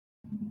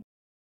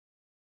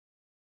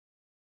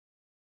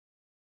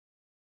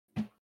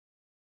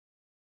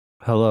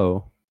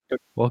Hello,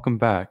 welcome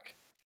back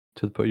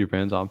to the Put Your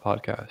Brands On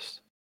podcast.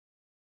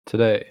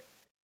 Today,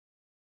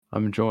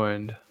 I'm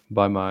joined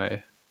by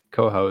my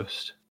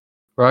co-host.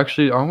 Or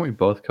actually, aren't we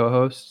both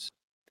co-hosts?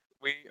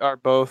 We are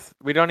both.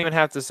 We don't even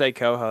have to say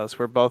co-hosts.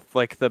 We're both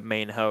like the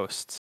main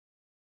hosts.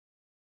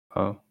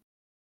 Oh,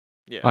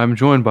 Yeah. I'm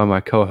joined by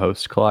my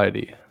co-host,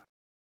 Clyde.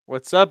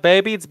 What's up,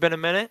 baby? It's been a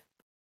minute.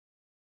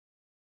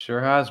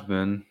 Sure has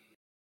been.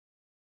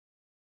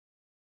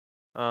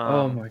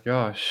 Oh Um. my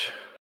gosh.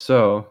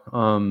 So,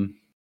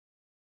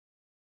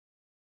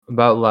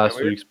 about Yeah. last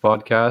week's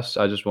podcast,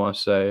 I just want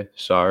to say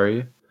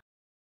sorry.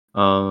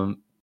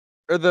 Um,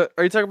 Are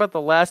you talking about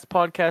the last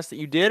podcast that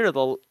you did,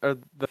 or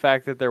the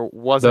fact that there the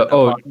wasn't a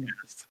oh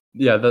podcast?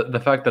 yeah, the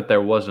fact that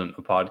there wasn't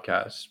a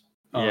podcast.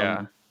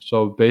 Yeah.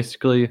 So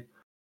basically,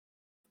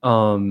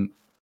 um,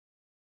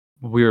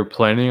 we were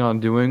planning on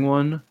doing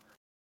one,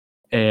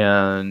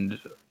 and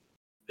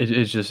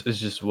it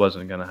just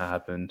wasn't gonna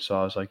happen. So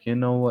I was like, you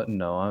know what?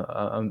 No,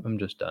 I'm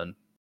just done.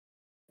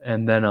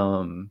 And then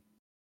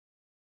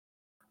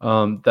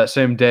that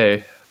same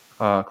day,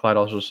 Clyde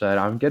also said,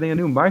 I'm getting a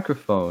new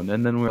microphone.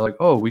 And then we're like,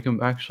 oh, we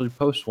can actually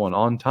post one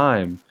on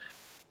time.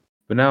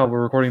 But now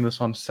we're recording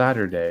this on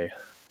Saturday,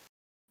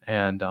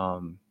 and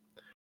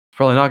it's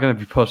probably not gonna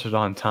be posted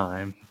on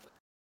time.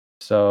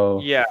 So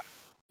Yeah.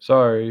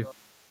 sorry,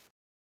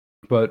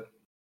 but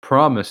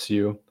promise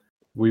you,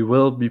 we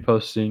will be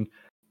posting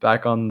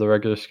back on the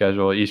regular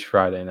schedule each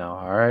Friday now.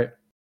 All right.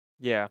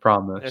 Yeah. As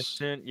Promise.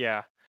 soon.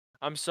 Yeah.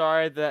 I'm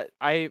sorry that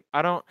I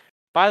don't.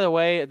 By the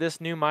way, this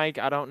new mic,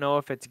 I don't know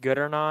if it's good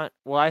or not.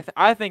 Well,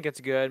 I think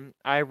it's good.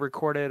 I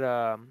recorded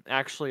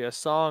actually a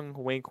song,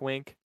 wink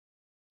wink.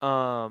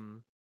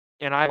 And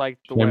I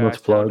liked the way I Shameless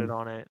sounded plug.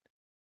 on it.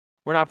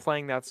 We're not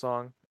playing that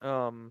song,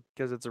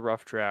 because it's a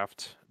rough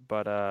draft.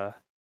 But yeah,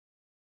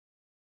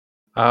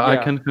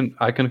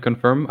 I can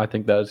confirm. I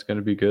think that is going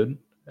to be good.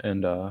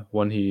 And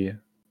when he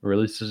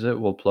releases it,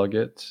 we'll plug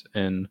it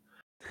in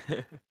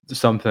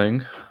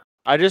something.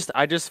 I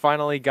just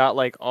finally got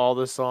like all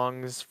the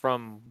songs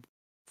from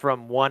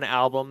one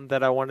album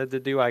that I wanted to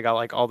do. I got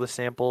like all the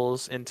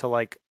samples into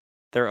like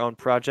their own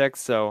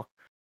projects, so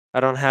I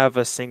don't have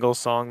a single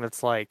song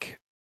that's like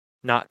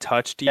not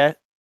touched yet,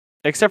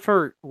 except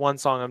for one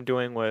song I'm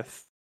doing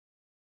with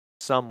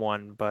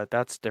someone, but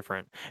that's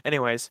different.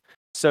 Anyways,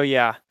 so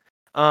yeah.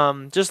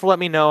 Just let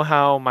me know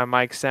how my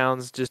mic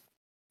sounds. Just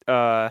you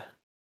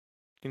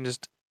can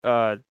just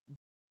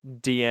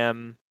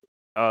DM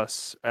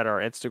us at our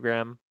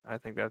Instagram. I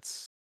think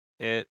that's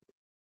it.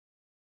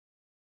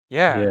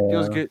 Yeah,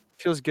 feels Yeah. good.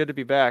 Feels good to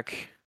be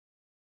back.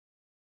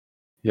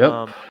 Yep.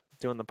 Um,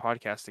 doing the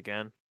podcast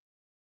again.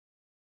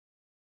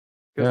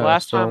 Because Yeah.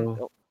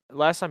 So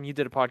last time you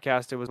did a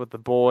podcast, it was with the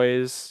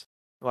boys.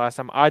 The last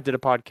time I did a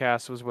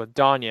podcast was with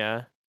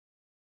Danya.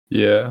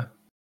 yeah.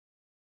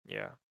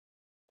 Yeah.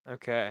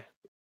 Okay.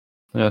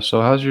 Yeah.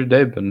 So how's your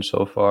day been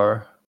so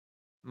far?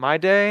 My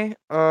day,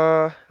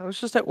 I was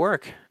just at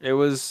work. It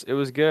was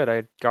good.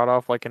 I got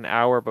off like an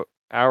hour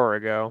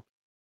ago.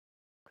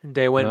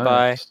 Day went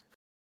by. Nice.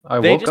 I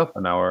They woke just up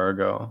an hour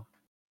ago.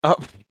 oh,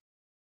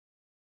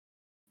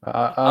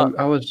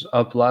 I was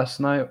up last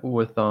night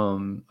with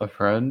a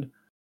friend,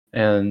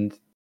 and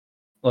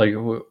like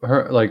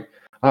her like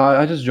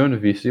I just joined a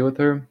VC with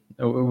her.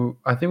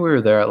 I think we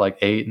were there at like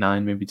 8,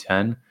 9, maybe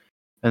 10.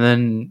 And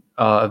then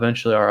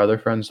eventually our other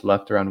friends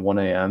left around 1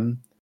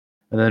 a.m.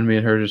 And then me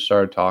and her just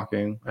started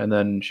talking. And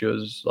then she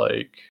was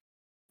like,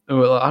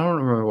 well, I don't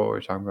remember what we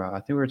were talking about. I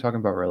think we were talking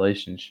about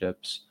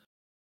relationships.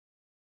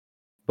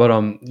 But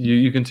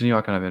you continue.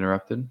 I kind of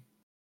interrupted.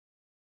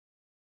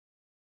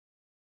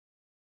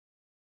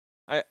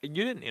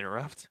 you didn't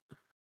interrupt.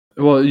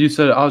 Well, you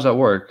said I was at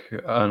work,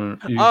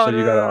 and you Oh, said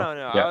you no, got no, off. no,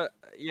 no. Yeah,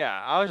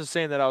 Yeah, I was just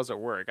saying that I was at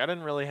work. I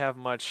didn't really have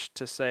much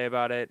to say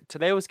about it.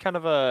 Today was kind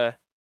of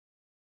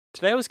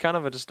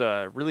just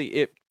a really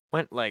it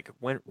went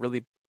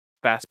really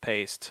fast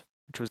paced,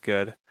 which was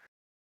good.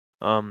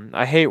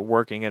 I hate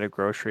working at a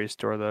grocery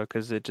store though,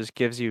 because it just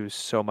gives you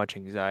so much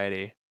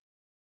anxiety.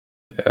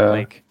 yeah,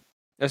 Like,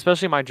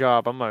 especially my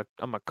job, I'm a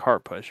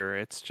cart pusher.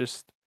 It's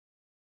just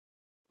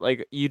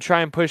like you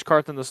try and push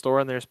carts in the store,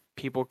 and there's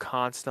people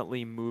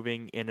constantly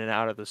moving in and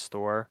out of the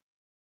store.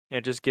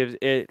 It just gives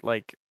it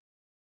like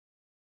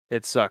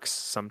it sucks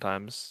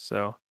sometimes.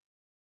 So,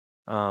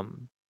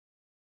 um,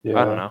 I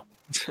don't yeah. know.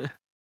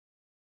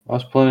 I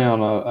was planning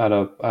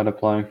on at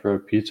applying for a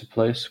pizza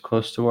place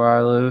close to where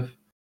I live,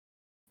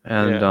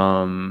 and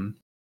Yeah.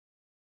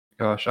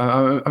 gosh,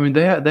 I mean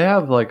they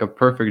have like a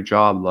perfect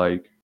job.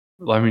 Like,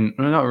 I mean,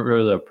 not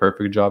really a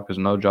perfect job because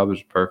no job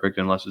is perfect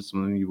unless it's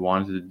something you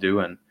wanted to do,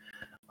 and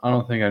I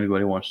don't think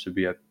anybody wants to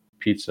be a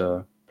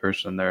pizza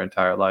person their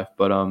entire life.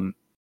 But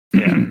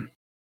Yeah.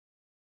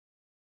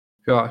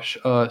 gosh,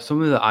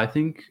 something that I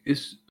think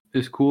is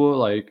cool,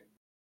 like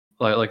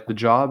the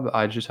job.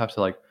 I just have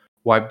to like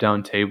wipe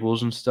down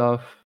tables and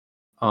stuff.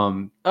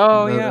 Oh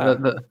That, yeah.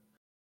 that,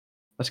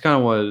 That's kinda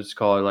what it's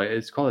called, like,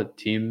 it's called a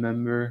team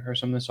member or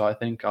something, so I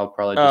think I'll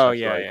probably just Oh have to,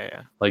 yeah, yeah,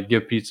 yeah. like,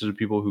 give pizza to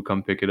people who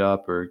come pick it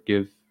up or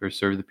give or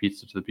serve the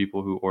pizza to the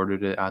people who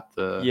ordered it at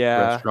the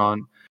Yeah.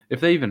 restaurant. If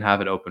they even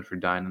have it open for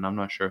dine-in, I'm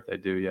not sure if they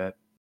do yet.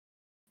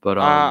 But,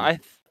 I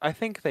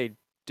think they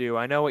do.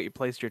 I know what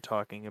place you're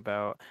talking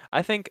about.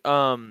 I think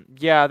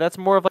yeah, that's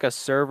more of like a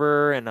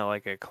server and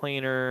like a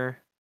cleaner.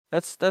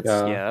 That's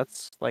yeah, yeah,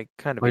 that's like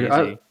kind of like,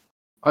 easy.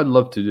 I'd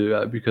love to do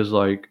that because,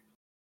 like,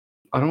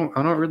 I don't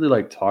really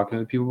like talking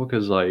to people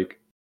because,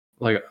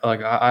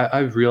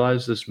 I've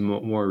realized this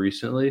more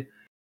recently,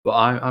 but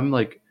I'm,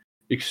 like,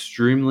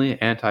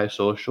 extremely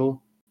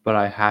antisocial, but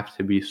I have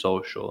to be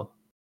social.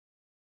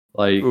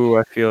 Like, Ooh,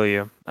 I feel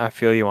you. I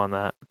feel you on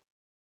that.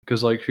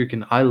 because like,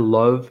 freaking I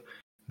love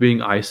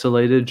being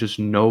isolated, just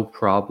no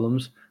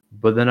problems,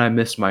 but then I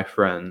miss my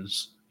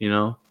friends, you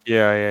know?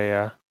 Yeah, yeah,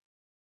 yeah.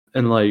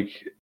 And,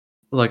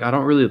 I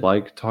don't really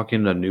like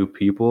talking to new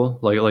people.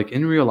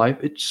 In real life,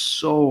 it's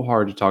so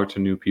hard to talk to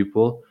new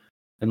people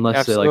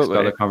unless they, like, start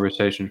Absolutely. the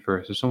conversation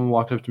first. If someone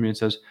walked up to me and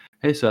says,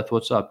 "Hey, Seth,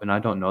 what's up?" and I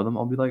don't know them,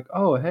 I'll be like,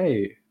 "Oh,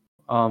 hey,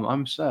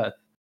 I'm Seth."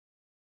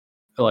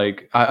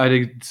 I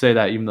did say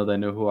that even though they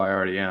know who I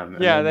already am,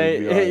 and Yeah, then they'd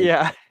be they like,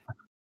 yeah.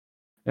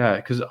 yeah,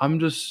 because 'cause I'm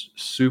just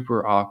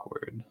super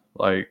awkward.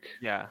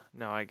 Yeah,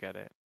 no, I get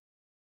it.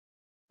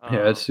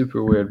 Yeah, it's Um,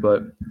 super weird,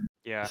 but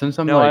yeah. since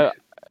I'm, No, like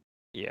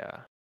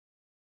yeah.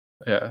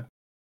 yeah,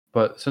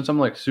 but since I'm,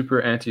 like,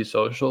 super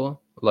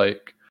antisocial, I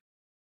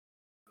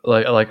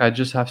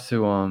just have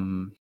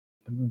to,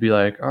 be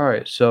like,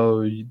 "Alright,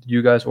 so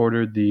you guys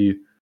ordered the,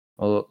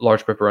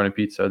 large pepperoni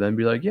pizza," then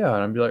be like, "Yeah,"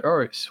 and I'd be like,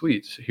 "Alright,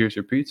 sweet. Here's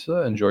your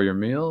pizza, enjoy your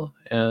meal,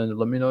 and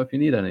let me know if you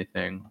need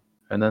anything."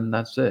 And then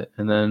that's it,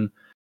 and then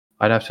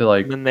I'd have to,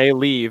 And then they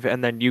leave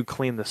and then you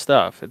clean the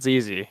stuff. It's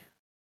easy.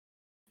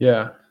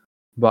 yeah.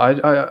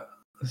 But I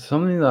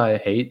something that I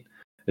hate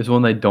is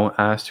when they don't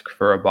ask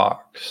for a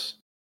box,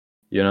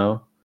 you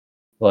know?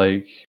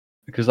 Like,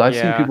 because I've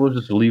seen Yeah. people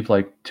just leave,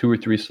 like, 2 or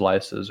 3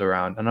 slices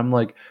around, and I'm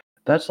like,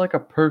 "That's like a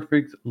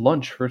perfect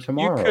lunch for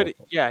tomorrow,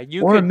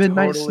 You or a could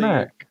midnight totally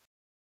snack."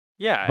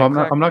 yeah, But I'm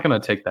not exactly. gonna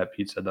take that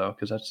pizza though,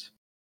 because that's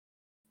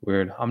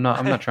weird. If I'm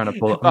I not was trying to the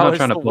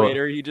pull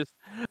waiter, you just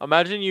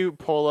imagine you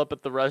pull up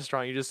at the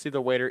restaurant, you just see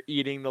the waiter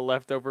eating the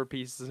leftover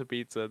pieces of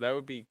pizza. That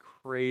would be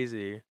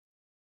crazy.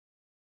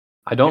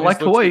 I He don't just like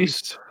to looks at you.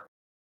 waste.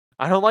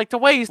 I don't like to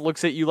waste.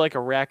 Looks at you like a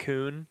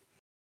raccoon.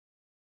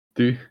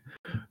 Dude,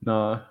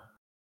 nah.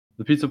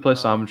 The pizza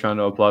place Um, I'm trying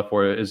to apply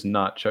for is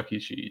not Chuck E.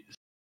 Cheese.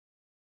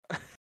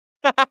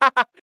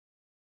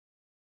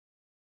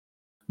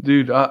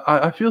 Dude,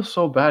 I feel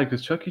so bad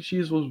because Chuck E.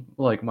 Cheese was,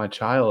 like, my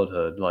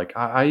childhood.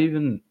 I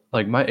even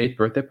like, my 8th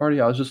birthday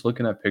party, I was just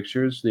looking at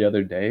pictures the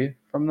other day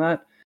from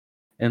that,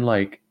 and,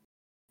 it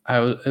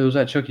was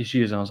at Chuck E.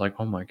 Cheese, and I was like,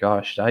 "Oh my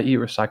gosh, did I eat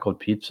recycled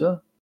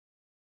pizza?"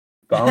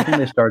 But I don't think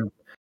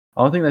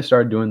they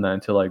started doing that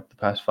until, like, the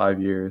past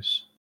 5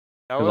 years,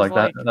 that 'cause, was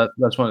like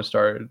that's when it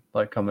started,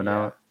 like, coming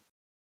yeah, out.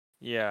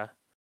 yeah.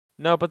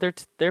 No, but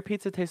their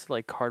pizza tasted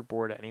like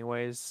cardboard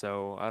anyways,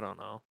 so I don't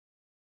know.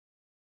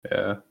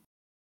 Yeah,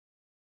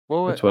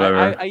 Well, it's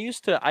whatever. I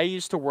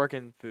used to work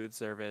in food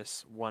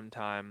service one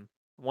time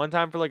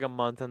for like a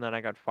month, and then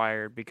I got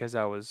fired because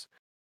I was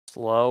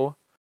slow.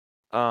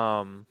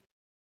 Um,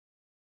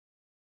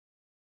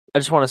 I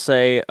just want to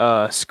say,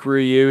 screw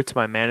you to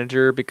my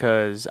manager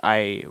because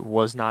I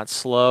was not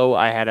slow.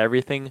 I had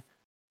everything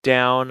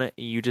down.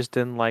 You just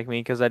didn't like me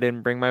because I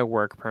didn't bring my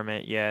work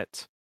permit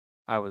yet.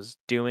 I was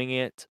doing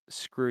it.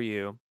 Screw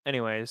you.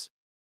 Anyways,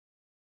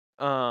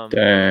 um,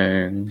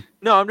 Dang.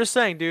 no, I'm just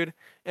saying, dude.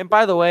 And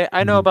by the way,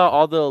 I know Mhm. about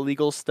all the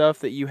illegal stuff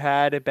that you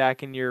had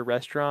back in your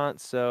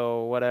restaurant,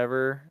 so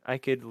whatever. I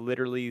could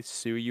literally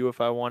sue you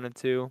if I wanted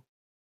to.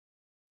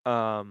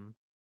 Um,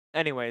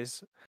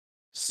 anyways,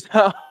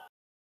 so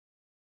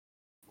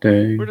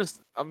Dang.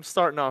 I'm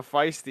starting off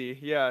feisty.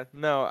 Yeah,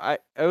 no, I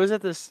was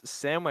at this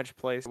sandwich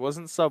place. It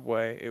wasn't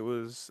Subway. It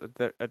was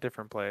a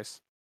different place.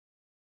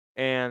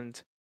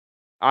 And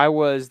I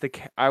was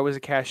a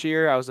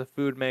cashier, I was a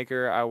food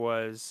maker, I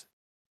was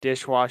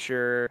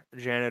dishwasher,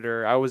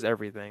 janitor, I was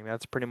everything.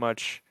 That's pretty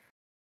much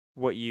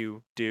what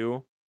you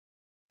do.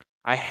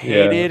 I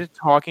Yeah, hated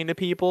talking to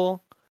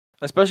people,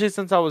 especially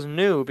since I was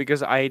new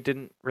because I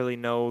didn't really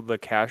know the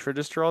cash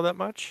register all that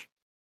much.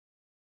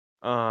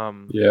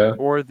 yeah,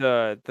 Or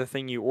the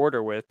thing you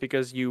order with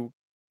because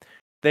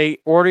they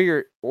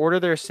order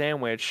their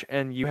sandwich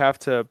and you have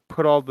to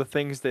put all the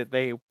things that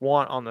they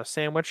want on the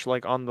sandwich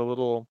like on the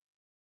little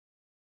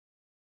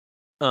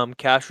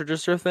cash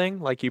register thing.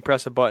 Like you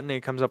press a button and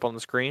it comes up on the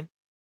screen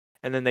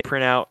and then they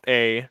print out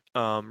a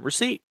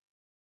receipt.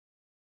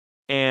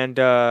 And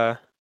yeah,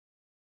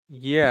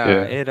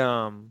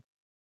 yeah,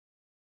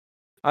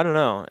 I don't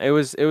know. It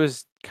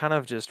was kind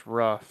of just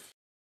rough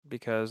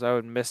because I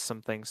would miss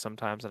some things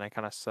sometimes and I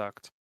kind of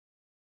sucked.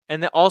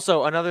 And then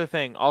also another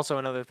thing.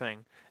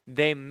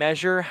 They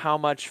measure how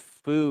much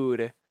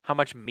food, how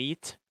much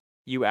meat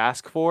you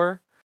ask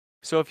for.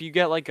 So if you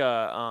get like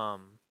a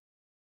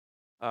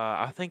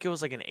I think it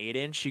was like an 8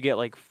 inch, you get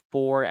like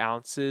 4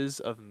 ounces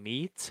of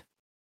meat.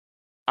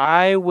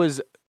 I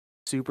was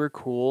super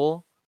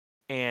cool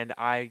and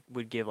I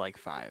would give like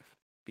five.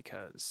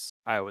 because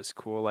I was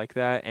cool like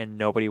that, and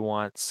nobody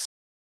wants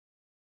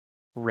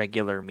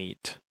regular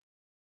meat.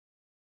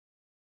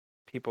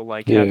 People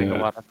like having a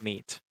Yeah, lot of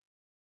meat.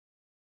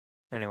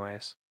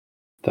 Anyways,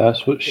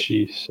 that's what it,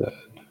 she said.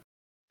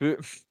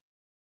 food,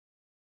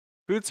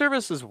 food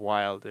service is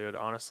wild, dude.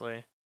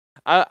 Honestly,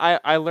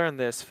 I learned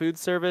this. Food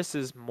service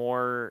is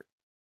more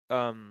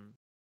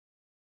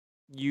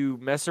you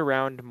mess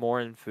around more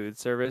in food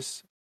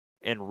service,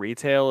 and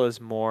retail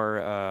is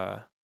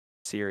more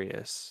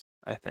serious,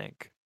 I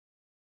think.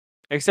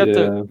 Except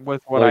Yeah,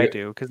 with what I like,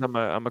 do, because I'm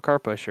a car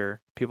pusher.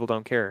 People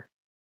don't care.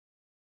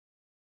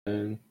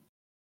 and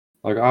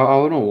like I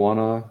wouldn't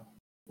wanna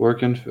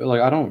work in like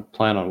I don't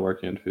plan on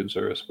working in food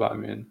service, but I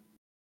mean,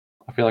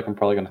 I feel like I'm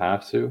probably gonna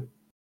have to.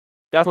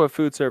 That's what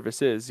food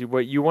service is.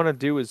 What you want to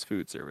do is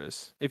food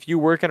service. If you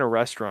work in a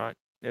restaurant,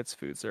 it's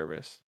food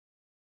service.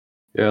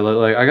 Yeah,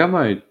 like I got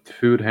my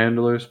food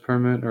handler's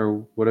permit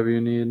or whatever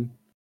you need,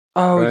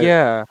 Oh right?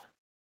 yeah,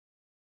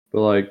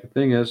 But like the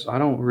thing is, I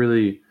don't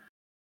really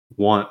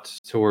want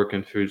to work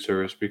in food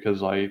service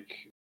because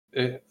like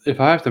if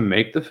I have to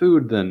make the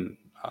food, then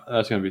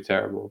that's gonna be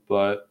terrible.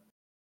 But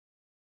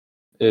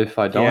if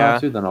I don't have yeah,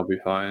 to, then I'll be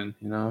fine.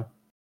 You know?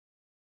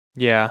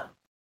 yeah.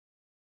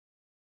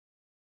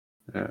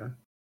 Yeah.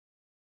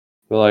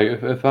 But like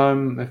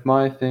if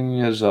my thing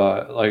is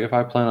like if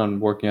I plan on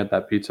working at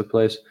that pizza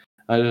place,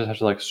 I just have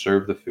to like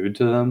serve the food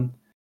to them,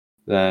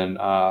 then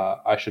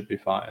I should be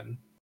fine.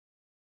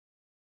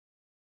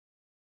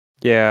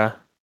 Yeah.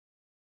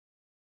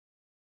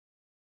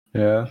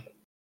 Yeah.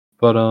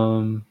 But I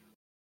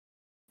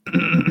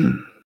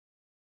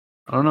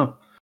don't know.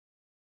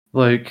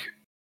 Like,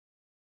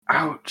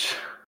 ouch.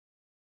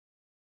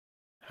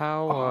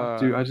 How Oh,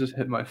 dude, I just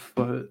hit my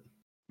foot.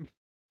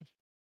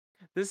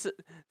 this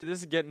this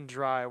is getting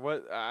dry.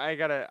 What I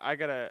gotta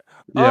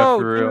Yeah, Oh,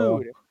 for real.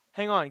 dude.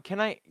 Hang on. Can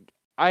I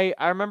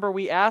remember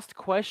we asked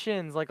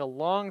questions like a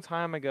long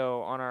time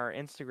ago on our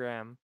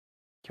Instagram.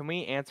 Can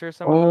we answer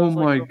some of Oh those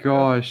like my real fast?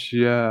 gosh,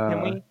 Can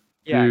yeah. we?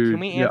 Yeah,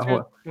 Dude, yeah,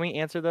 can we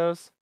answer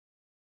those?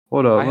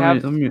 hold up. I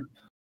have Let me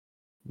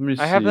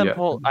I have see. them Yeah.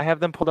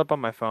 pulled up on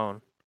my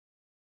phone.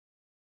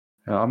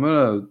 Yeah,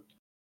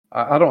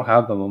 I don't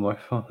have them on my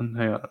phone.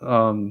 Hang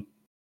on.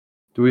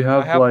 Do we I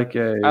have have like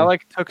I a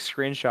like took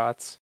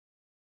screenshots.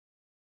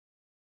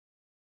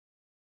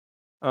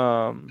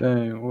 Um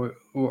dang,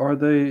 are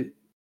they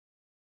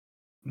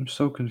I'm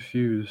so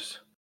confused.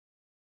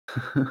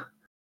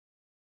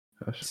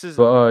 Gosh. this is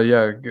But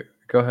yeah,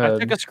 go I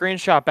took a ahead.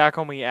 screenshot back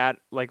when we at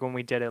like when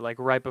we did it, like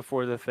right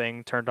before the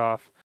thing turned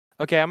off.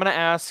 Okay, I'm gonna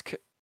ask.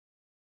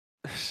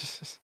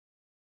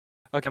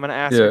 Okay, Yeah. I'm gonna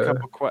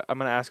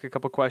ask a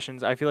couple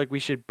questions. I feel like we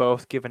should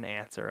both give an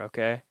answer.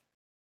 Okay.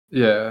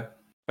 Yeah.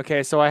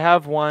 Okay, so I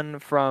have one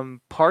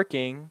from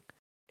parking,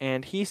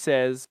 and he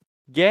says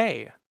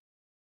gay.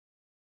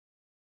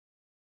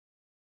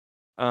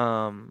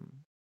 Um,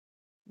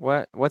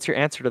 what's your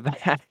answer to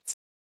that?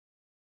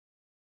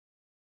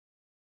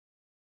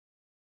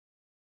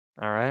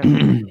 All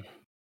right.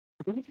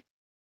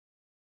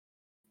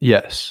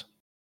 Yes.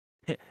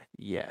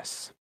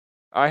 Yes.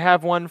 I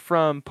have one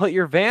from put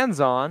your Vans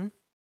on.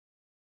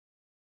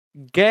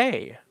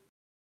 Gay.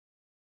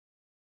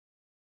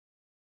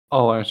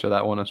 I'll answer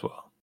that one as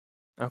well.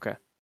 Okay.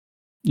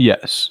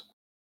 Yes.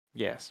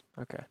 Yes.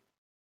 Okay.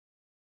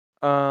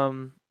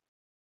 Um,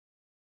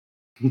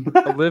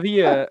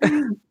 Olivia.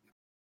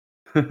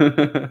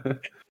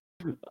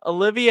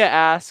 Olivia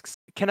asks,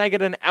 "Can I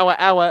get an owa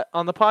owa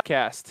on the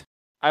podcast?"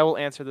 I will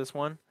answer this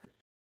one.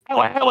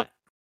 Owa owa.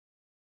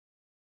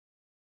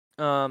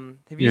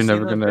 Have you seen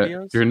those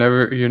videos?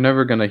 You're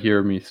never gonna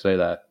hear me say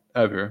that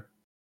ever.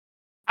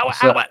 I'll Owa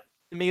say owa.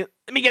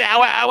 Let me get an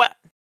owa owa.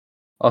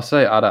 I'll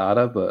say "ada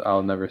ada," but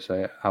I'll never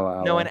say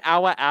 "awa No, an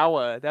awa." owa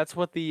owa. That's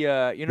what the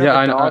Yeah, the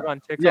I know. dog on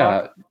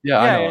TikTok. Yeah,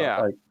 I Yeah, yeah, know.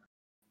 yeah.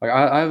 Like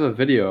I have a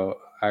video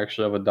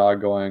actually of a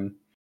dog going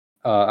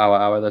 "awa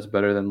awa." That's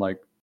better than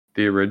like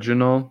the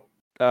original.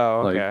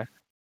 Oh, Like okay.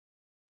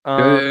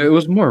 it Um,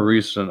 was more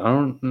recent. I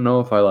don't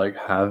know if I like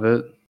have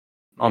it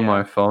on yeah.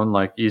 my phone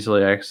like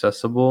easily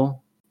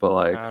accessible, but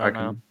like I I don't know.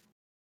 can.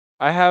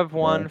 I have Yeah.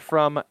 one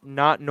from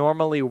not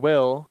normally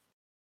Will,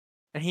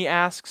 and he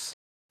asks,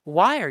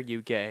 "Why are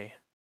you gay?"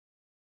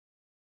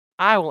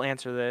 I will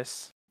answer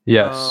this.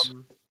 Yes.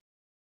 Um,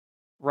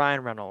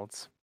 Ryan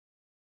Reynolds.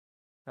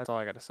 That's all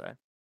I gotta say.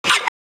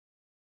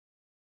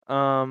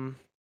 Um,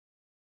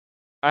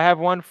 I have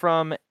one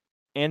from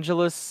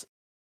Angelus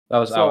That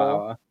was "awa Soul.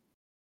 awa."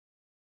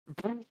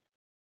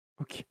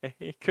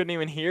 Okay, couldn't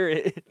even hear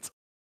it.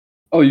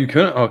 Oh, you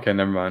couldn't? Okay,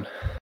 never mind.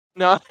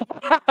 No.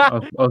 I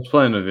was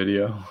playing a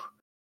video.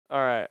 All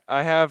right,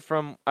 I have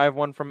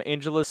one from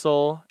Angelus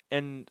Soul,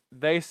 and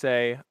they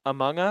say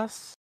Among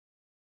Us.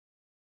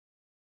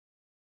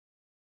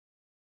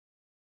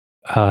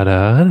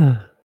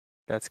 Ada.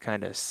 That's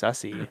kind of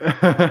sussy.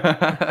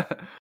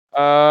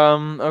 Uh,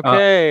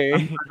 Okay.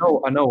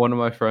 I know one of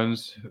my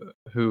friends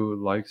who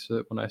likes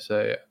it when I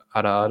say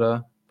 "ada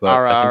ada," but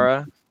Ara I think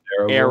ara. it's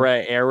terrible.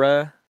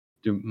 Era.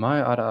 Dude,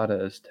 my "ada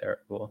ada" is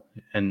terrible,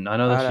 and I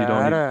know that Ara you don't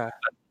even ara.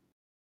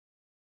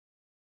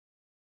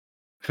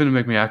 Finna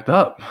make me act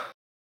up.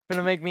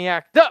 Gonna make me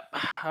act up.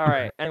 All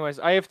right. Anyways,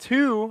 I have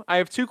two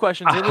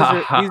questions, and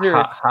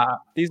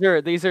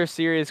these are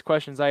serious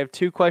questions. I have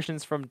two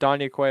questions from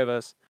Danya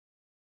Cuevas.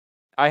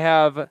 I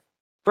have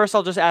first.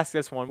 I'll just ask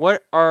this one.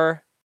 What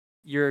are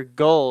your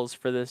goals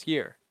for this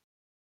year?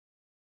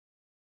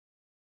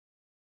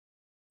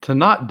 To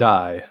not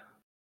die.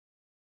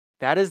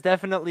 That is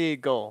definitely a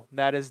goal.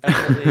 That is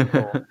definitely a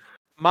goal.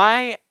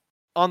 My,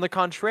 on the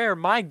contrary,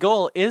 my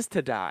goal is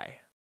to die.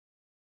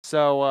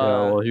 So,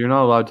 Yeah, well, you're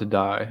not allowed to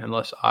die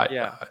unless I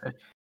yeah, die.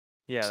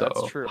 yeah, that's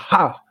So, true.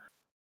 ha!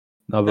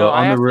 No, No, but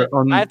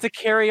on the I have to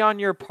carry on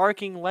your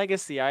parking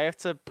legacy. I have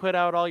to put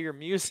out all your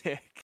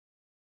music.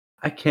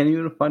 I can't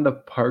even find a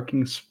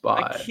parking I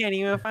spot. can't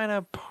even find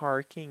a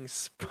parking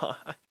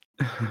spot.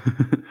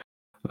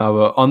 No,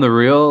 but on the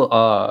real,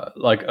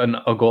 like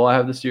a goal I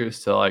have this year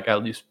is to like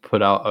at least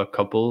put out a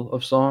couple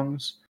of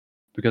songs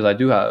because I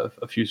do have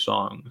a few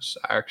songs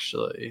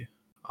actually.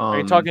 Are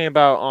you Um, talking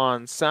about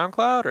on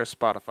SoundCloud or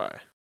Spotify?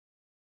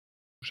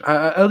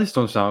 at least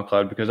on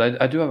SoundCloud because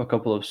I do have a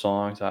couple of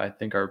songs that I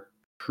think are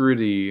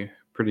pretty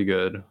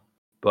good.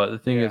 But the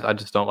thing is, Yeah. I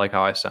just don't like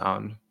how I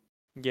sound.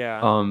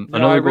 Yeah. No, I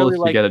Another goal really is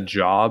to like. get a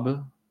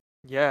job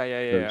Yeah, yeah,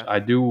 yeah, because yeah.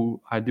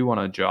 I do want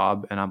a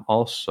job, and I'm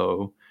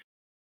also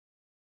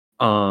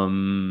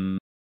um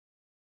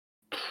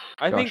gosh,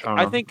 I don't know.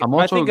 I'm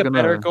I also think a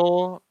better gonna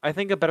goal. I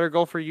think a better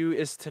goal for you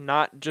is to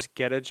not just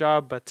get a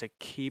job, but to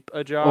keep a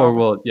or job.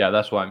 well, yeah,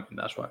 that's what I mean.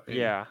 That's what I mean.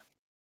 Yeah.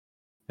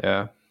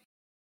 Yeah,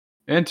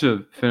 and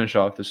to finish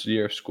off this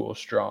year of school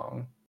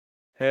strong.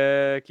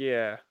 Heck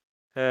yeah.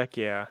 Heck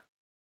yeah.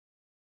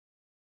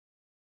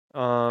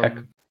 Heck,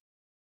 Um.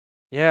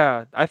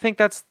 Yeah, I think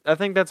that's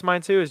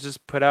mine too. Is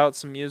just put out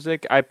some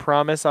music. I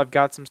promise I've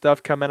got some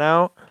stuff coming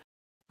out.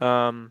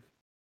 Um.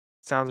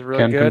 Sounds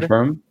really can good.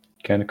 confirm.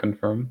 Can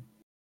confirm.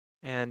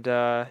 And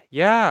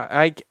yeah,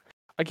 I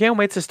can't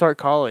wait to start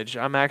college.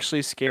 I'm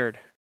actually scared.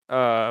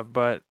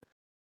 But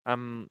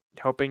I'm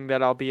hoping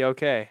that I'll be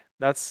okay.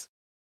 That's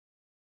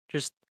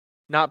just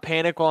not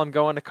panic while I'm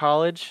going to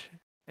college.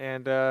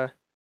 And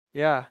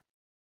yeah.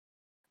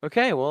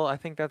 Okay, well, I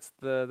think that's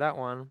that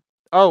one.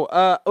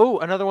 Oh,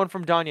 another one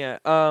from Danya.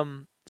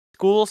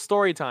 School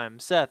story time.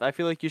 Seth, I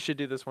feel like you should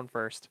do this one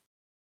first.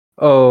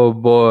 Oh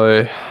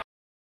boy.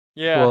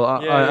 Yeah,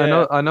 Well, yeah,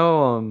 yeah. I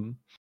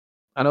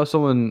know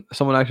someone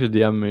actually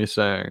DM'd me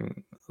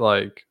saying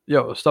like,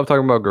 "Yo, stop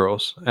talking about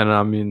girls." And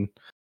I mean,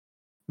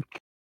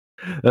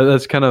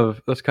 that's kind of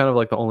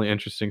like the only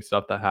interesting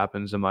stuff that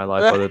happens in my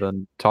life other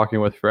than talking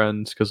with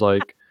friends cuz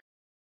like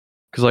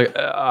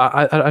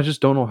I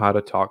just don't know how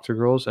to talk to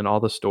girls and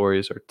all the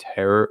stories are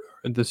terror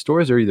the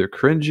stories are either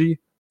cringy,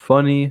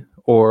 funny,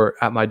 or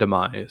at my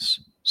demise.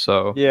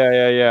 So, Yeah,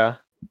 yeah, yeah.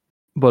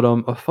 but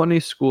a funny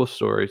school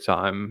story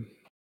time.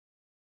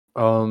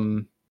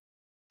 Um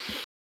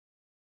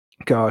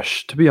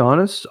Gosh, to be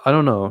honest, I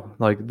don't know.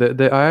 Like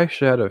I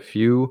actually had a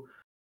few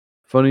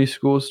funny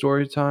school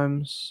story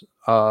times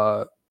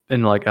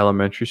in like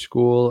elementary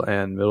school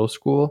and middle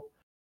school,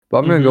 but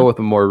I'm gonna Mhm. go with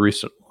a more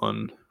recent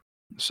one.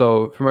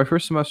 So for my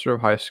first semester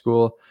of high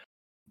school,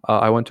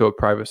 I went to a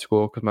private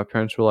school because my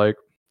parents were like,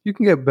 "You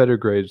can get better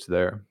grades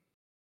there.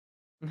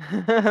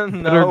 Better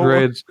No.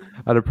 grades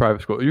at a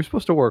private school. You're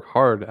supposed to work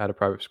hard at a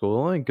private school."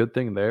 The only good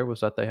thing there was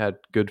that they had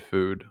good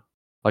food.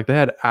 Like they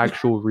had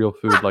actual real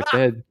food.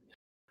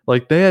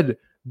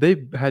 They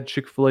had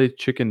Chick-fil-A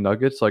chicken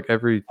nuggets, like,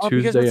 every Oh,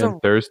 because Tuesday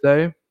and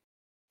Thursday.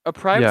 a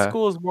private Yeah,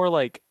 school is more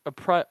like a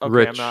okay,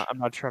 rich, I'm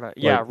not trying to like,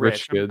 yeah,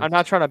 rich. rich I'm not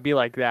kids. trying to be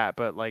like that,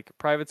 but like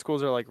private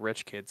schools are like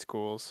rich kid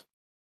schools.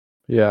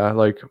 Yeah,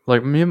 like,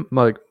 me and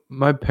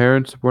my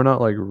parents were not,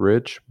 like,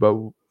 rich, but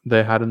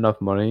they had enough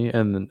money,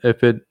 and then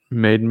if it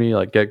made me,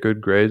 like, get good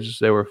grades,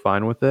 they were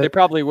fine with They it.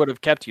 probably would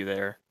have kept you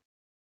there.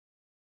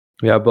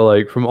 Yeah, but,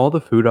 like, from all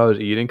the food I was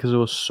eating, because it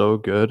was so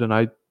good, and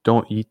I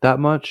don't eat that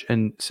much,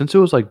 and since it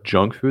was, like,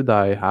 junk food that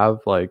I have,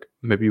 like,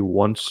 maybe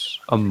once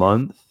a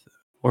month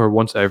or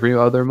once every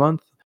other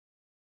month,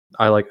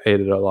 I, like,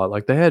 ate it a lot.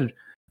 Like, they had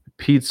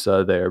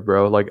pizza there,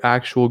 bro, like,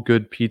 actual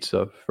good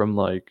pizza from,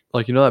 you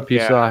know that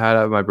pizza Yeah. I had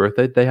at my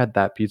birthday? They had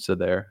that pizza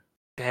there,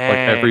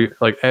 Dang.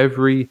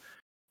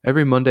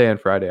 every Monday and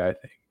Friday, I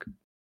think.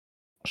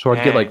 So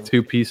I'd get, like, Dang.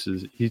 2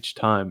 pieces each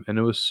time, and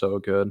it was so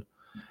good.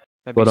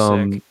 That'd be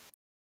But, sick.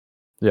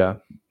 yeah.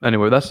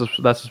 Anyway, that's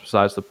just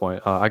besides the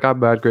point. I got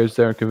bad grades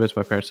there and convinced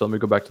my parents to let me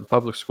go back to the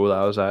public school that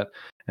I was at,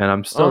 and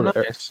I'm Oh, still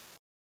there. nice.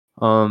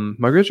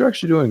 My grades are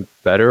actually doing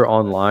better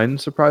online,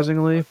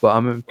 surprisingly, but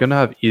I'm gonna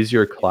have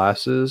easier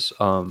classes,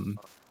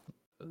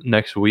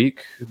 next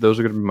week. Those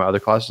are gonna be my other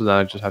classes, and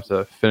I just have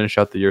to finish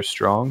out the year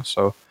strong.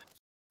 So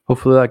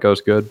hopefully that goes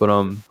good. But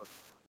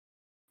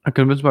I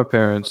convinced my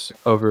parents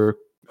over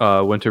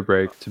winter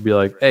break to be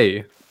like,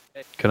 "Hey,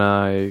 can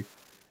I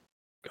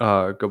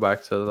go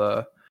back to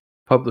the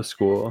public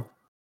school?"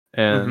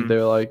 And Mhm.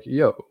 they're like,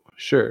 "Yo,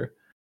 sure."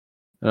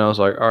 And I was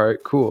like, "All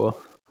right,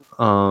 cool."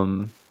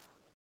 Um,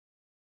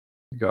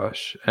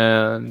 Gosh,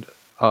 and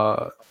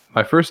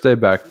my first day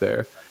back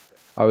there,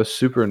 I was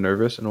super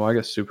nervous, and when I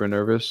get super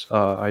nervous,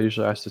 I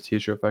usually ask the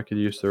teacher if I could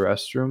use the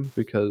restroom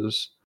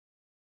because,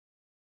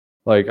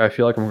 like, I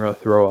feel like I'm gonna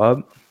throw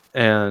up.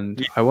 And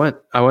Yeah.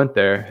 I went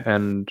there,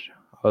 and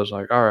I was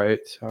like, all right,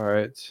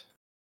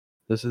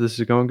 this is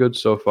going good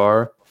so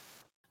far.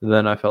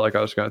 Then I felt like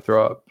I was gonna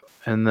throw up,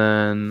 and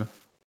then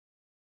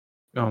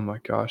oh my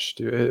gosh,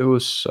 dude, it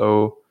was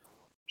so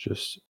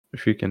just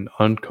freaking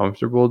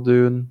uncomfortable,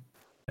 dude.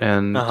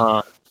 And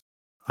Uh-huh.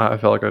 I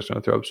felt like I was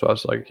gonna throw up, so I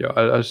was like, "Yo,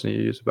 I just need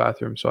to use the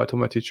bathroom." So I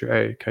told my teacher,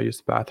 "Hey, can I use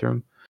the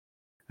bathroom?"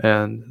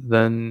 And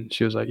then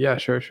she was like, "Yeah,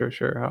 sure, sure,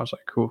 sure." I was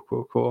like, "Cool,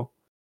 cool, cool."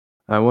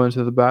 I went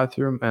to the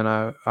bathroom and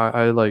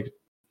I like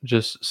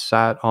just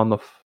sat on the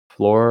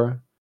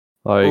floor,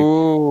 like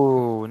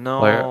Ooh, like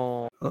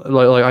no.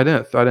 like I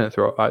didn't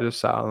throw up. I just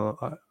sat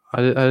on.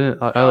 I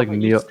didn't. I Bro, like but you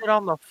kneel. sit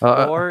on the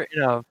Uh, floor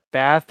in a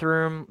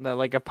bathroom,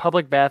 like a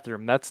public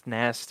bathroom. That's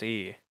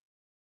nasty.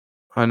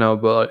 I know,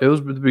 but like, it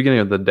was the beginning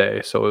of the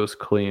day, so it was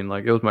clean.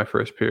 Like it was my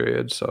first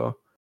period, so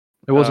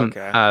it wasn't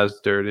Okay.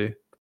 as dirty.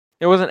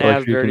 It wasn't But, like,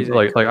 as you dirty can as it could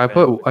like have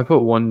been. I put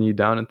one knee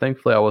down, and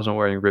thankfully I wasn't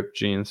wearing ripped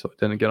jeans, so it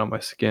didn't get on my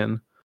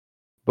skin.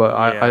 But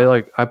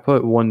Yeah. I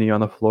put one knee on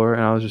the floor,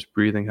 and I was just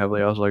breathing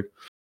heavily. I was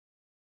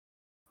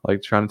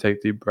like trying to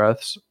take deep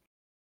breaths,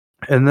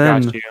 and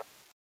Got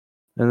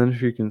then you.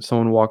 freaking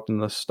someone walked in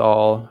the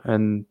stall,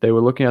 and they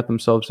were looking at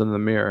themselves in the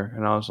mirror,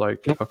 and I was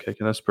like, okay,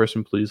 can this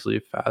person please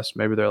leave fast?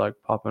 Maybe they're like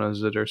popping a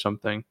zit or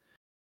something.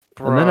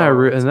 Bro, And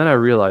then I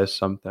realized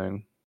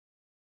something.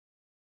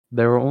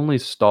 There were only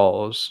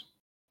stalls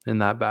in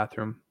that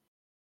bathroom.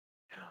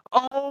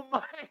 oh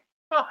my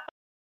god.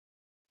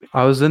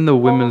 I was in the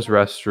women's Oh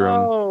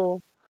restroom.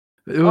 no.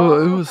 It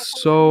Oh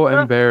was so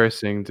no.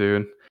 embarrassing,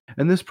 dude.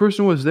 And this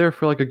person was there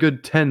for like a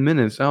good 10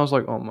 minutes. And I was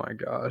like, "Oh my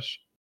gosh."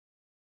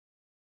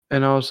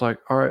 And I was like,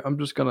 "All right, I'm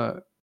just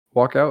gonna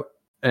walk out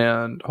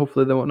and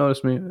hopefully they won't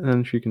notice me." And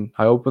then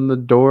I opened the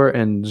door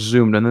and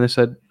zoomed. And then they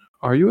said,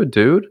 "Are you a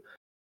dude?"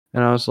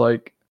 And I was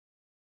like,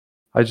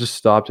 I just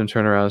stopped and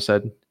turned around and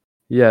said,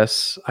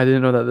 "Yes, I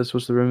didn't know that this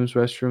was the women's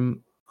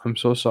restroom. I'm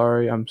so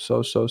sorry. I'm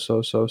so, so,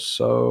 so, so,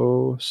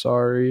 so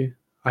sorry.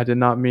 I did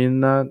not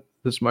mean that.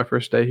 This is my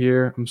first day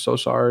here. I'm so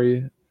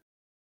sorry."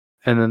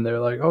 And then they're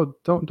like, "Oh,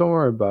 don't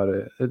worry about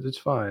it. It's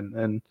fine."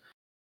 And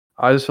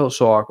I just felt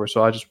so awkward,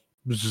 so I just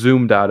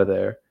zoomed out of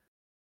there.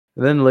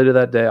 And then later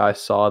that day, I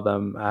saw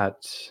them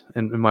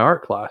in my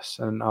art class,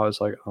 and I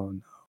was like, "Oh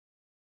no!"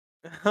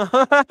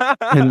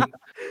 And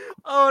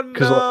Oh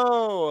because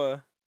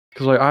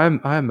no. like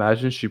I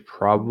imagine she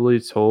probably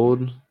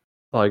told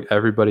like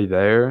everybody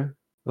there,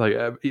 like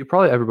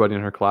probably everybody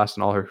in her class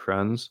and all her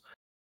friends.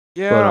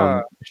 But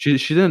Yeah. she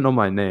didn't know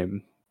my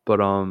name, but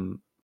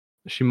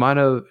she might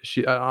have.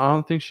 I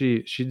don't think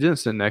she didn't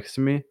sit next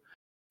to me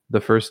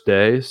the first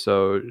day,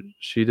 so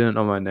she didn't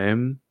know my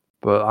name.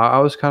 But I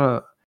was kind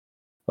of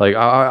like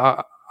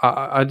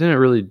I didn't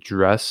really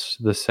dress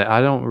the same.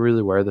 I don't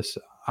really wear this.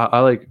 I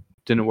like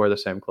didn't wear the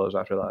same clothes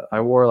after that.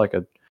 I wore like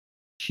a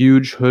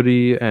huge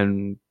hoodie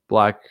and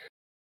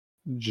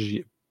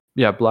je-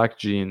 black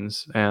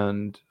jeans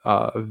and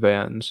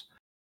Vans.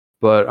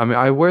 But I mean,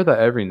 I wear that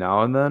every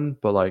now and then.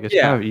 But like, it's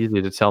kind Yeah. of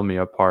easy to tell me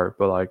apart.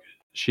 But like,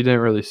 she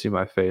didn't really see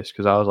my face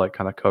because I was like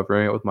kind of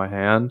covering it with my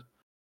hand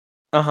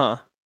Uh-huh.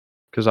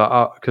 because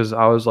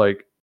I was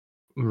like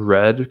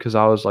red because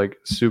I was like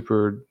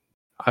super.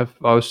 I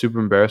was super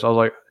embarrassed. I was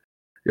like,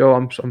 "Yo,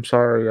 I'm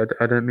sorry.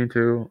 I didn't mean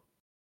to."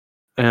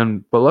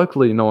 And but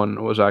luckily, no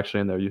one was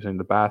actually in there using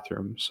the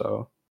bathroom.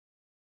 So,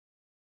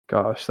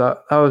 gosh,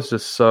 that was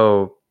just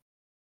so.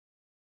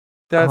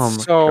 That's Oh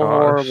my so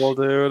horrible,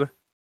 gosh, dude.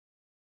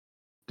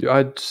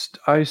 dude,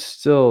 I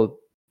still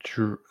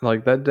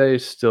like that day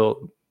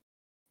still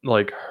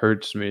like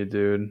hurts me,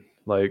 dude.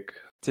 Like,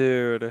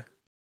 Dude,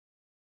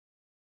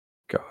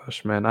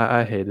 gosh, man,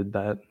 I hated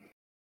that.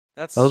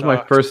 that That was my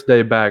sucks. first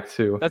day back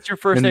too, That's your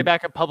first day and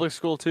back at public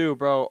school too,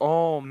 bro.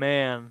 Oh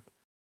man.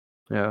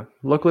 yeah,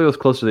 luckily it was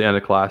close to the end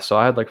of class, so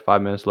I had like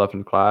 5 minutes left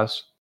in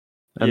class.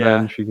 And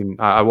then Yeah.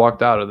 I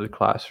walked out of the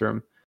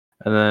classroom,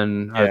 and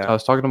then Yeah. I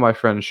was talking to my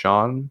friend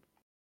Sean.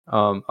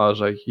 I was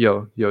like,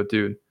 yo,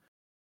 dude,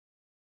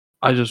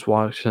 I just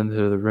walked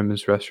into the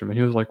women's restroom," and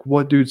he was like,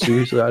 "What, dude?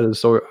 Seriously? I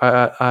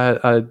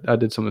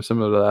did something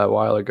similar to that a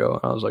while ago."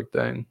 And I was like,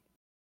 "Dang."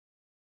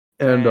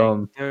 And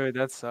Dang, dude,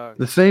 that the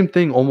sucks. same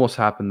thing almost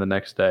happened the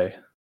next day,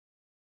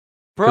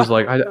 Bro. cause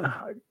like I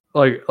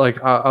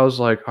was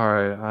like, "All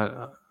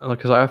right,"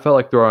 because I felt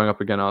like throwing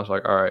up again. I was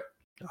like, "All right,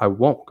 I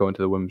won't go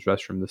into the women's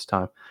restroom this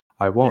time.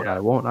 I won't. Yeah. I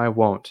won't. I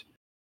won't."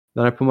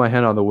 Then I put my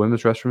hand on the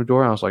women's restroom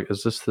door, and I was like,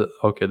 "Is this the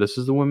okay, this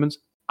is the women's?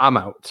 I'm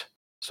out."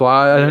 So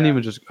Yeah. I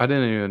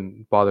didn't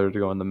even bother to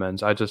go in the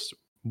men's. I just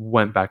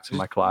went back to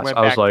my Just class. went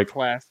back to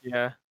class,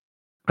 yeah.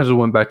 I just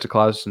went back to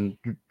class and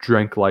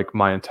drank, like,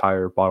 my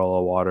entire bottle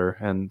of water,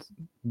 and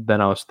then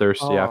I was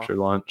thirsty Oh, after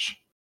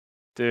lunch.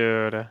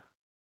 dude, that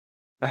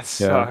Yeah.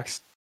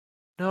 sucks.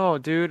 No,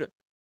 dude.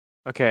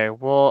 Okay,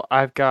 well,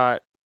 I've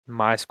got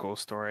my school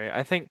story.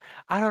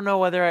 I don't know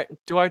whether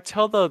I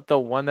tell the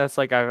one that's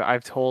like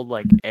I've told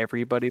like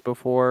everybody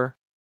before.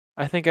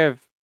 I think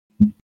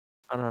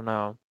I don't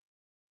know.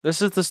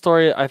 This is the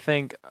story. I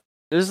think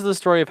this is the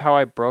story of how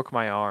I broke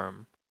my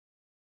arm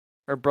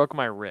or broke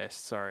my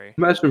wrist. Sorry,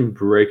 Imagine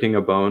breaking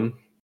a bone.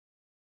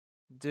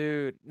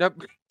 dude.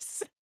 Nope.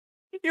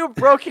 You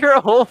broke your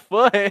whole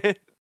foot.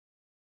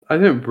 I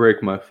didn't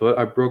break my foot.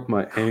 I broke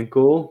my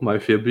ankle, my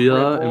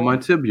fibula, and my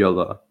Cripple.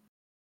 tibula.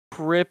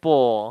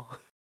 Cripple.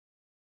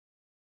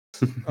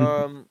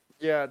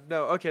 Yeah,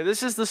 no. Okay,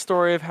 this is the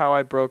story of how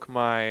I broke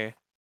my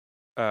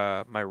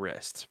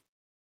wrist.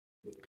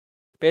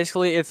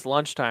 Basically, it's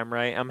lunchtime,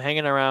 right? I'm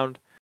hanging around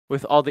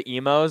with all the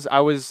emos. I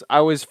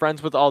was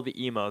friends with all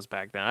the emos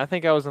back then. I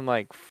think I was in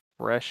like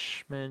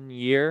freshman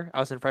year. I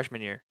was in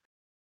freshman year.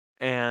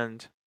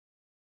 And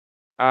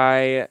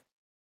I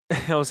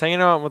I was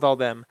hanging out with all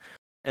them,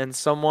 and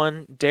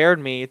someone dared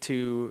me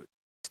to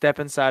step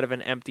inside of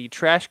an empty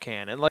trash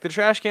can. And like the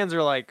trash cans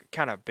are like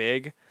kind of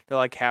big. They're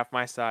like half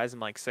my size. I'm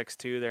like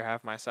 6'2". They're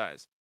half my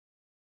size.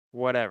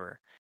 Whatever.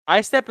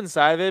 I step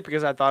inside of it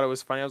because I thought it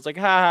was funny. I was like,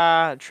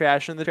 ha,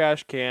 trash in the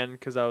trash can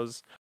because I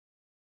was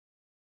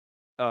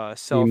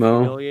self Emo.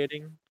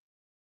 humiliating.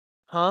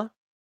 Huh?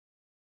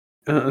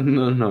 No,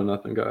 no,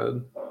 nothing. Go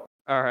ahead.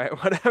 All right,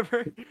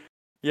 whatever.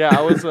 Yeah,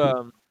 I was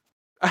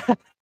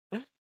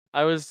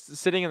I was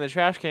sitting in the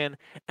trash can,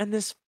 and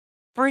this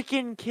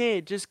freaking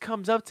kid just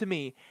comes up to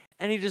me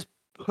and he just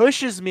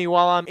pushes me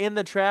while I'm in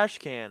the trash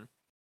can.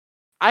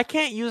 I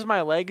can't use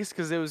my legs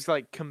because it was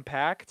like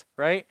compact,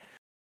 right?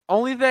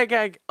 Only thing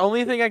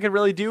I could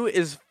really do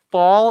is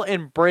fall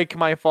and break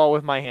my fall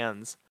with my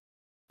hands.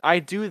 I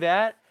do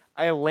that.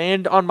 I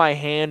land on my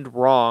hand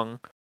wrong.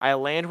 I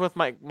land with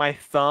my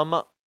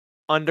thumb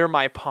under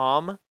my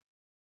palm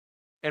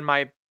and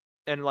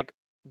like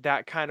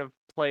that kind of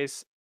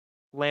place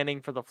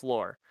landing for the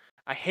floor.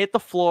 I hit the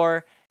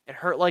floor. It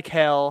hurt like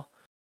hell.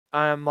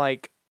 I'm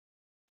like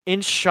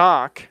in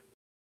shock,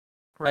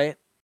 right?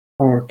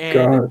 Oh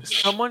And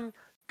gosh. someone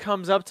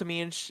comes up to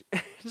me and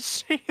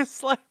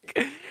she's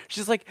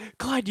like,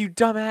 "Clyde, you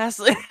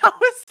dumbass!" And I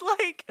was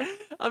like,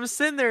 I'm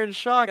sitting there in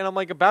shock, and I'm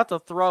like about to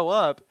throw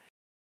up.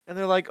 And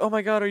they're like, "Oh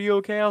my god, are you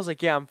okay?" I was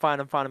like, "Yeah, I'm fine.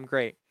 I'm fine. I'm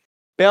great."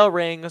 Bell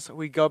rings.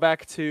 We go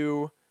back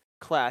to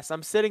class.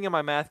 I'm sitting in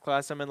my math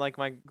class. I'm in like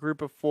my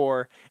group of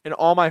 4, and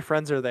all my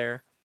friends are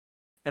there.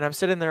 And I'm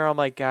sitting there, I'm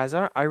like, guys,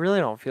 I really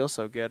don't feel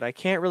so good. I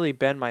can't really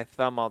bend my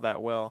thumb all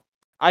that well.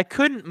 I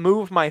couldn't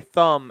move my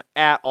thumb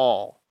at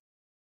all,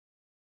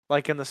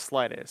 like in the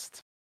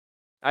slightest.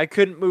 I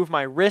couldn't move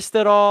my wrist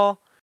at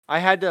all. I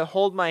had to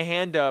hold my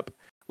hand up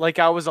like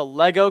I was a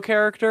Lego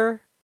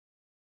character.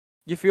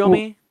 You feel Well,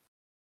 me?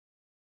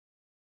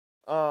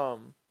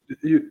 Um,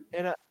 you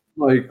and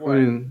like. I what?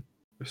 mean,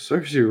 it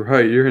serves you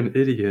right. You're an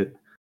idiot.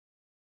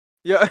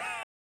 Yeah,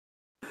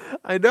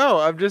 I know.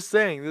 I'm just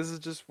saying. This is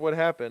just what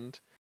happened.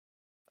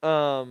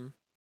 Um.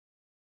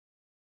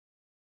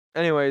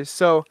 Anyways,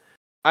 so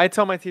I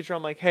tell my teacher,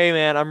 I'm like, "Hey,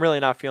 man, I'm really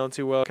not feeling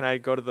too well. Can I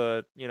go to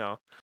the,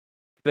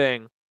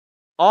 thing?"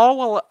 All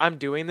while I'm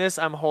doing this,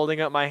 I'm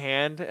holding up my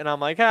hand and I'm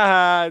like,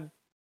 haha,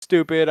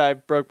 stupid, I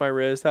broke my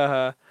wrist,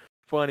 haha,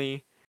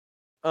 funny.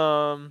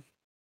 Um,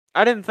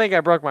 I didn't think I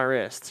broke my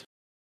wrist.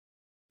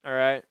 All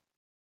right.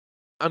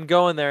 I'm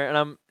going there and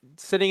I'm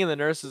sitting in the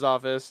nurse's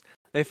office.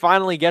 They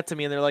finally get to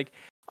me and they're like,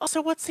 "Oh,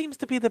 so what seems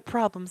to be the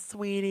problem,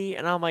 sweetie?"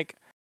 And I'm like,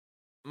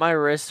 "My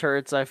wrist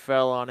hurts, I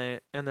fell on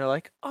it." And they're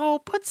like, "Oh,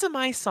 put some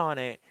ice on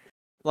it."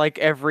 Like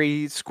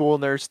every school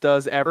nurse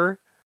does ever.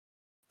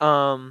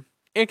 Um,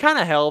 it kind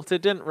of helped.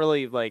 It didn't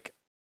really like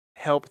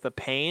help the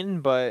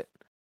pain, but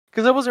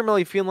because I wasn't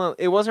really feeling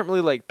it wasn't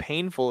really like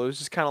painful. It was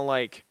just kind of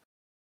like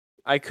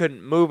I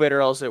couldn't move it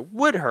or else it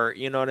would hurt,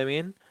 you know what I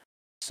mean?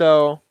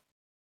 So,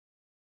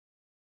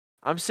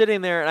 I'm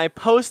sitting there and I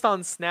post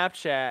on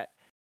Snapchat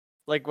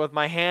like with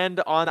my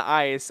hand on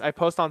ice. I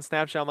post on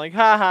Snapchat. I'm like,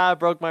 "Haha,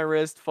 broke my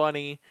wrist,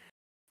 funny."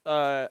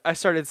 I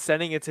started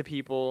sending it to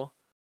people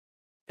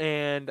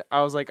and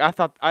I was like I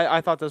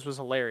thought this was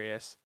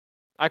hilarious.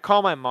 I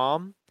call my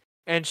mom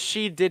and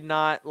she did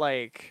not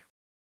like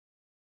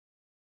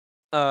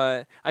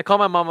I call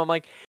my mom. I'm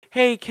like,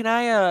 "Hey, can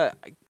I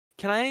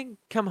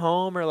come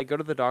home or like go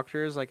to the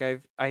doctors? Like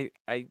I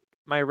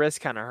my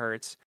wrist kind of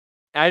hurts."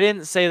 I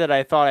didn't say that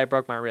I thought I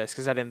broke my wrist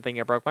cuz I didn't think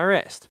I broke my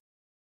wrist.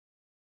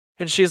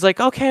 And she's like,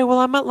 "Okay, well,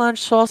 I'm at lunch,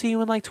 so I'll see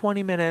you in like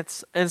 20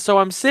 minutes." And so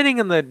I'm sitting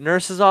in the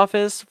nurse's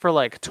office for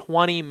like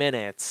 20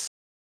 minutes.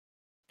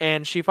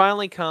 And she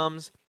finally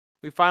comes.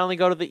 We finally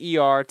go to the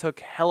ER. It took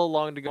hella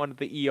long to go into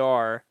the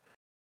ER.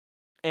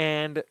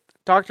 And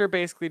doctor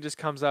basically just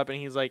comes up and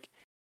he's like,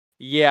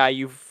 "Yeah,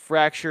 you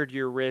fractured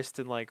your wrist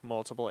in like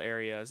multiple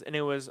areas." And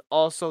it was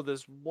also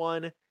this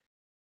one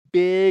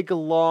big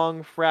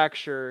long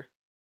fracture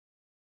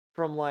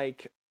from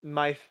like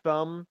my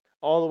thumb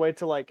all the way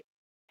to like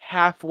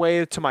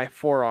halfway to my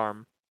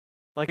forearm.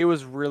 Like it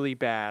was really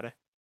bad.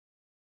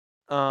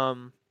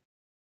 Um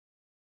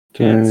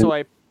and Dang. so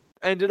I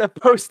ended up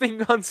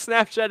posting on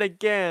Snapchat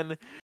again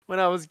when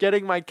I was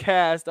getting my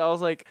cast. I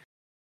was like,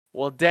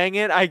 "Well, dang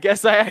it, I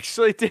guess I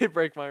actually did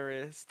break my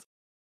wrist."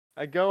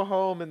 I go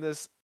home in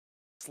this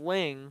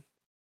sling.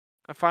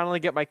 I finally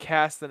get my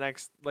cast the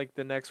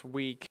next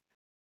week,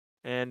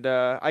 And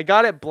I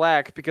got it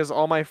black because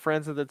all my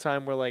friends at the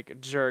time were like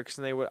jerks,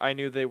 and I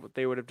knew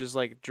they would have just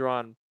like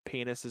drawn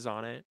penises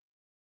on it.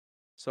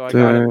 So I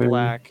got it Dang.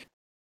 black.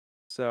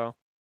 So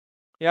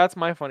yeah, that's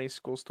my funny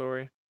school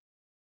story.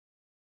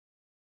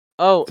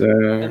 Oh,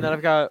 and then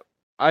Dang.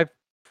 I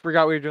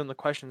forgot we were doing the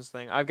questions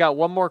thing. I've got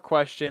one more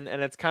question,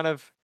 and it's kind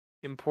of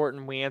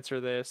important we answer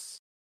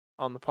this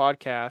on the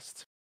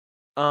podcast.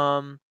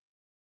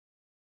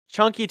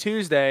 Chunky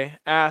Tuesday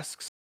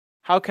asks,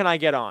 "How can I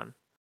get on?"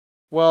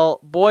 Well,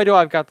 boy, do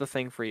I've got the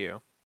thing for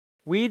you.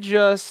 We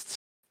just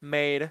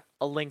made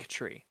a link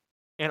tree,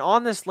 and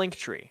on this link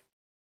tree,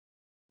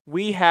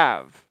 we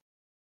have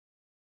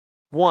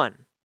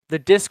one, the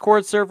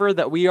Discord server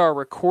that we are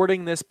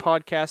recording this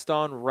podcast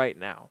on right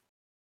now.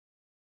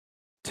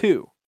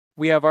 2,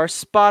 we have our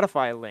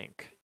Spotify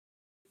link.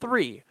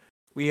 3,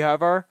 we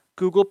have our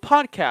Google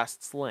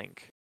Podcasts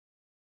link.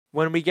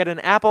 When we get an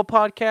Apple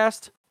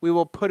podcast, we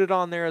will put it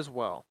on there as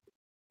well.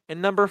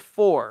 And number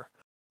 4,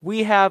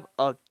 we have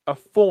a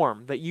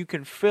form that you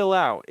can fill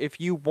out if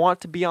you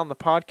want to be on the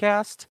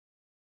podcast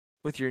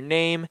with your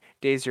name,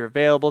 days you're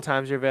available,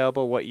 times you're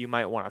available, what you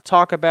might want to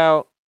talk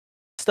about,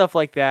 stuff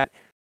like that.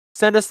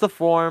 Send us the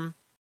form,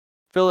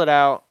 fill it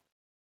out.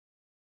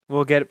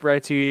 We'll get it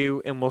right to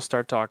you and we'll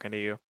start talking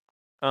to you.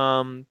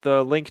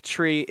 The link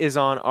tree is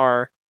on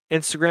our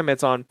Instagram.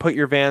 It's on Put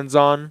Your Vans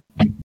On.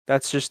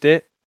 That's just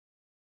it.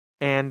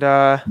 And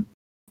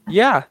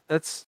yeah,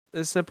 that's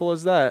as simple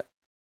as that.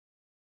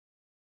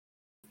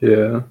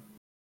 Yeah.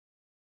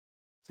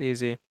 It's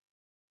easy.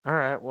 All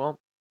right. Well,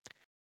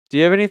 do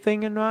you have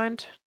anything in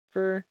mind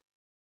for?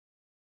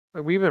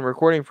 We've been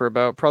recording for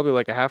about probably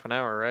like a half an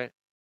hour, right?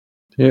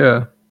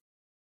 Yeah.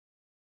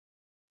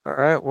 All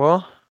right.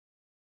 Well,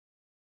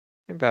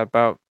 I think that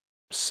about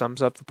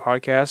sums up the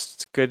podcast.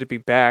 It's good to be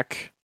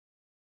back.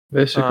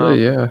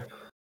 Basically, yeah.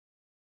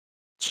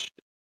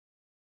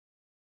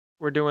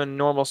 We're doing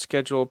normal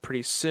schedule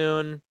pretty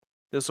soon.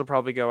 This will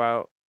probably go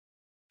out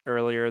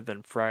earlier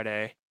than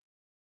Friday.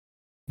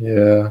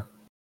 Yeah.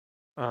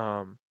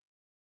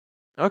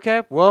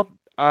 Okay, well,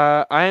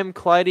 I am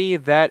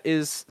Clyde, that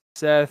is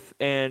Seth,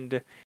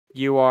 and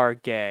you are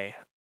gay.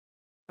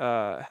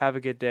 Have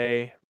a good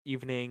day,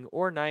 evening,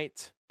 or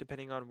night,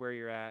 depending on where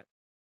you're at.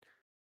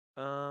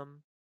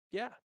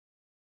 Yeah.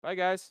 Bye,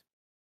 guys.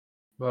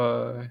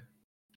 Bye.